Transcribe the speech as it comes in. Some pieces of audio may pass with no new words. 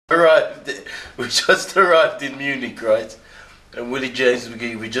We just arrived in Munich, right? And Willie James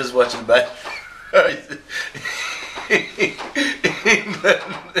McGhee, we just watched the match.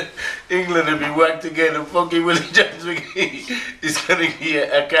 England have been whacked again, and fucking Willie James McGhee is going to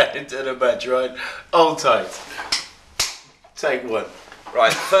get a character in the match, right? Hold tight. Take one.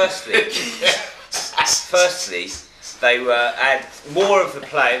 Right, firstly, they had more of the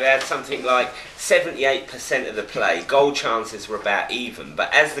play. They had something like 78% of the play. Goal chances were about even,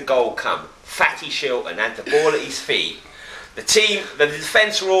 but as the goal come, Fatty Shilton had the ball at his feet. The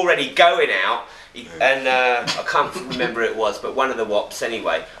defence were already going out, and I can't remember who it was, but one of the wops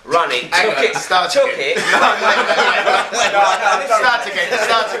anyway, running, took it. Start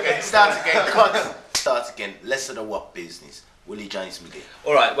again. Less of the wop business. Willie James McGhee.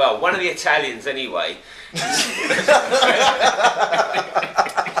 All right. Well, one of the Italians anyway.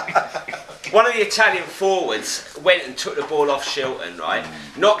 One of the Italian forwards went and took the ball off Shilton, right?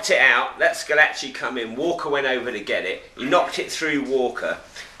 Knocked it out, let Scalacci come in, Walker went over to get it, he knocked it through Walker.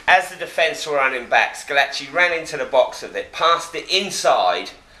 As the defence were running back, Scalacci ran into the box with it, passed it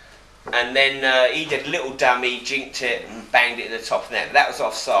inside, and then he did a little dummy, jinked it and banged it in the top net. That was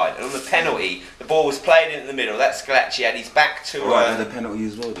offside. And on the penalty, the ball was played in the middle, that Scalacci had his back to the penalty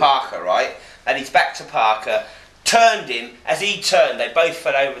as well, Parker, right? Had his back to Parker, turned him, as he turned, they both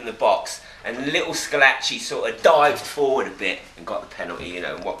fell over in the box. And little Scalacci sort of dived forward a bit and got the penalty, you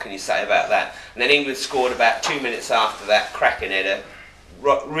know, and what can you say about that? And then England scored about 2 minutes after that, cracking header,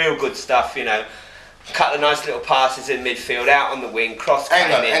 real good stuff, you know. Cut the nice little passes in midfield, out on the wing, cross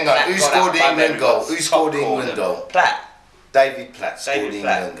came in. Hang on, who scored the England goal? Who scored the England goal? Platt. David Platt scored the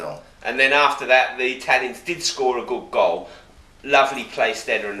England goal. And then after that, the Italians did score a good goal. Lovely placed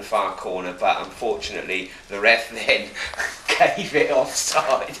header in the far corner, but unfortunately the ref then gave it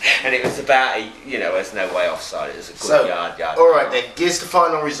offside, and it was about there's no way offside. It was a good yard. All right then. Here's the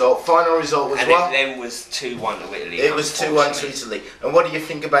final result. Final result was what? And it then was 2-1 to Italy. It was 2-1 to Italy. And what do you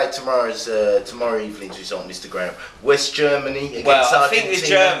think about tomorrow evening's result, Mr. Graham? West Germany against Argentina. I think the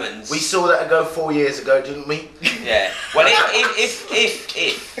Germans. We saw that go 4 years ago, didn't we? Yeah. Well,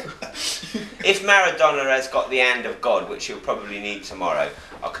 if Maradona has got the hand of God, which he'll probably need tomorrow,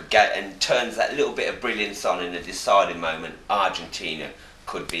 I could get and turns that little bit of brilliance on in a deciding moment, Argentina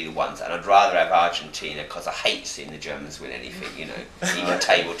could be the ones. And I'd rather have Argentina because I hate seeing the Germans win anything, you know, even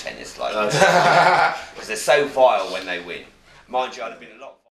table tennis, like because they're so vile when they win. Mind you, I'd have been